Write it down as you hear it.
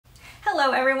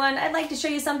Hello everyone, I'd like to show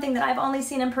you something that I've only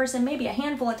seen in person maybe a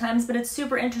handful of times, but it's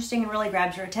super interesting and really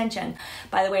grabs your attention.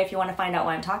 By the way, if you want to find out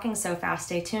why I'm talking so fast,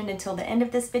 stay tuned until the end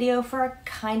of this video for a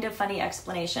kind of funny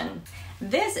explanation.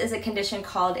 This is a condition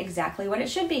called exactly what it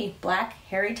should be, black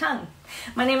hairy tongue.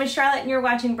 My name is Charlotte and you're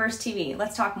watching Burst TV.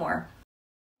 Let's talk more.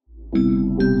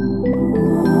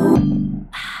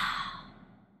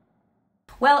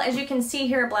 Well, as you can see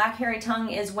here, black hairy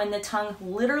tongue is when the tongue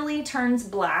literally turns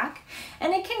black,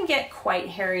 and it can get quite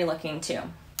hairy looking too.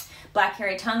 Black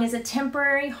hairy tongue is a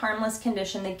temporary, harmless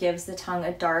condition that gives the tongue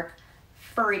a dark,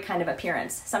 furry kind of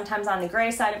appearance, sometimes on the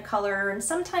gray side of color, and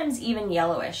sometimes even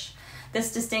yellowish.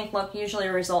 This distinct look usually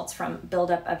results from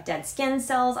buildup of dead skin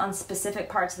cells on specific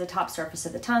parts of the top surface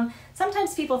of the tongue.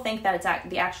 Sometimes people think that it's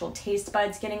the actual taste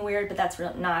buds getting weird, but that's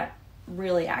not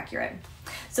really accurate.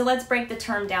 So let's break the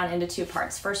term down into two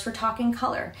parts. First, we're talking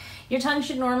color. Your tongue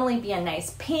should normally be a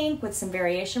nice pink with some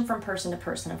variation from person to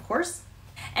person, of course.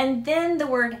 And then the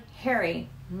word hairy,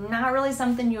 not really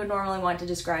something you would normally want to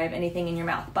describe anything in your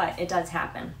mouth, but it does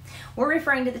happen. We're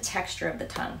referring to the texture of the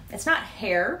tongue. It's not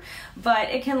hair, but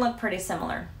it can look pretty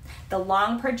similar. The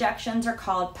long projections are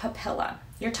called papilla.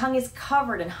 Your tongue is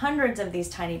covered in hundreds of these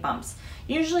tiny bumps.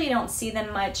 Usually you don't see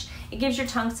them much. It gives your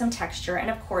tongue some texture, and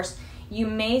of course, you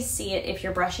may see it if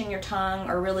you're brushing your tongue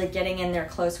or really getting in there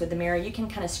close with the mirror. You can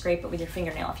kind of scrape it with your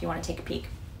fingernail if you want to take a peek.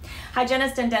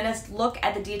 Hygienists and dentists look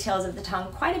at the details of the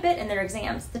tongue quite a bit in their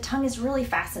exams. The tongue is really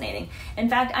fascinating. In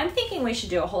fact, I'm thinking we should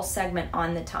do a whole segment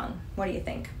on the tongue. What do you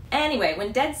think? Anyway,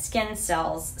 when dead skin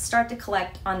cells start to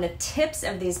collect on the tips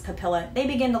of these papilla, they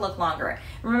begin to look longer.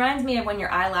 It reminds me of when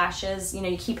your eyelashes,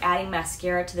 you keep adding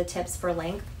mascara to the tips for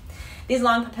length. These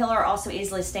long papilla are also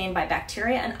easily stained by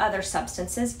bacteria and other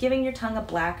substances, giving your tongue a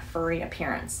black, furry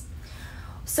appearance.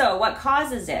 So what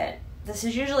causes it? This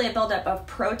is usually a buildup of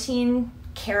protein,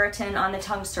 keratin on the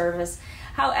tongue surface.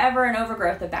 However, an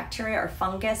overgrowth of bacteria or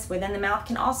fungus within the mouth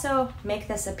can also make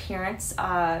this appearance.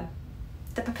 The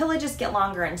papilla just get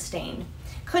longer and stained.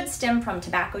 Could stem from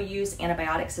tobacco use,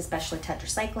 antibiotics, especially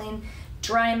tetracycline,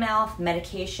 dry mouth,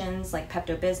 medications like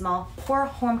Pepto-Bismol, poor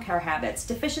home care habits,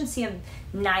 deficiency of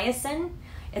niacin,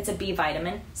 it's a B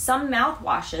vitamin, some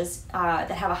mouthwashes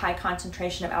that have a high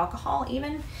concentration of alcohol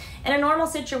even. In a normal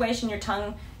situation, your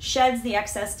tongue sheds the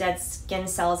excess dead skin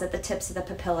cells at the tips of the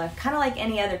papilla, kind of like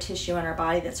any other tissue in our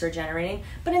body that's regenerating,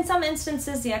 but in some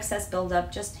instances, the excess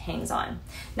buildup just hangs on.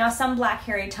 Now, some black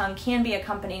hairy tongue can be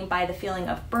accompanied by the feeling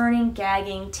of burning,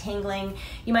 gagging, tingling.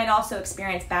 You might also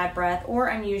experience bad breath or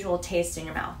unusual taste in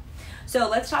your mouth. So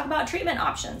let's talk about treatment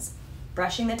options.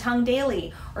 Brushing the tongue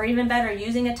daily, or even better,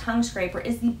 using a tongue scraper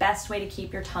is the best way to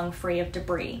keep your tongue free of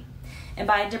debris. And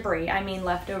by debris, I mean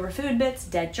leftover food bits,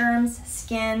 dead germs,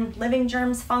 skin, living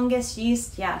germs, fungus,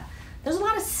 yeast, yeah. There's a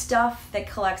lot of stuff that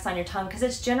collects on your tongue because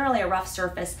it's generally a rough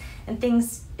surface and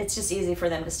it's just easy for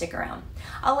them to stick around.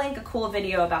 I'll link a cool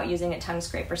video about using a tongue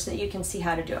scraper so that you can see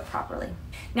how to do it properly.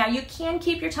 Now, you can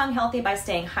keep your tongue healthy by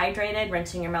staying hydrated,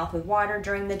 rinsing your mouth with water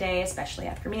during the day, especially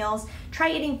after meals.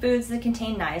 Try eating foods that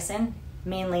contain niacin,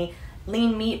 mainly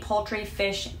lean meat, poultry,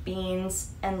 fish, beans,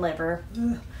 and liver.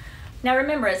 Ugh. Now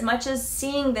remember, as much as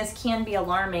seeing this can be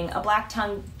alarming, a black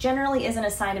tongue generally isn't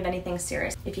a sign of anything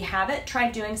serious. If you have it,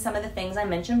 try doing some of the things I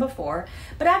mentioned before,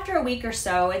 but after a week or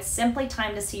so, it's simply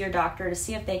time to see your doctor to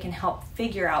see if they can help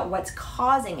figure out what's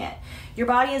causing it. Your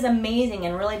body is amazing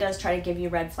and really does try to give you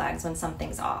red flags when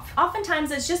something's off.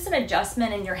 Oftentimes, it's just an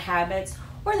adjustment in your habits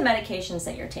or the medications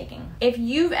that you're taking. If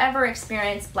you've ever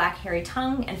experienced black hairy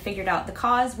tongue and figured out the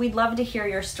cause, we'd love to hear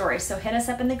your story. So hit us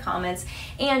up in the comments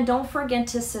and don't forget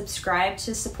to subscribe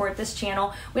to support this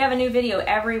channel. We have a new video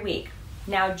every week.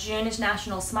 Now, June is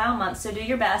National Smile Month, so do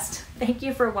your best. Thank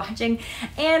you for watching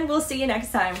and we'll see you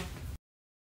next time.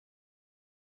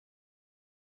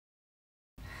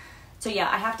 So yeah,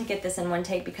 I have to get this in one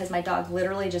take because my dog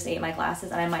literally just ate my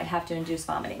glasses and I might have to induce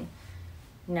vomiting.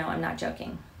 No, I'm not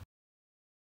joking.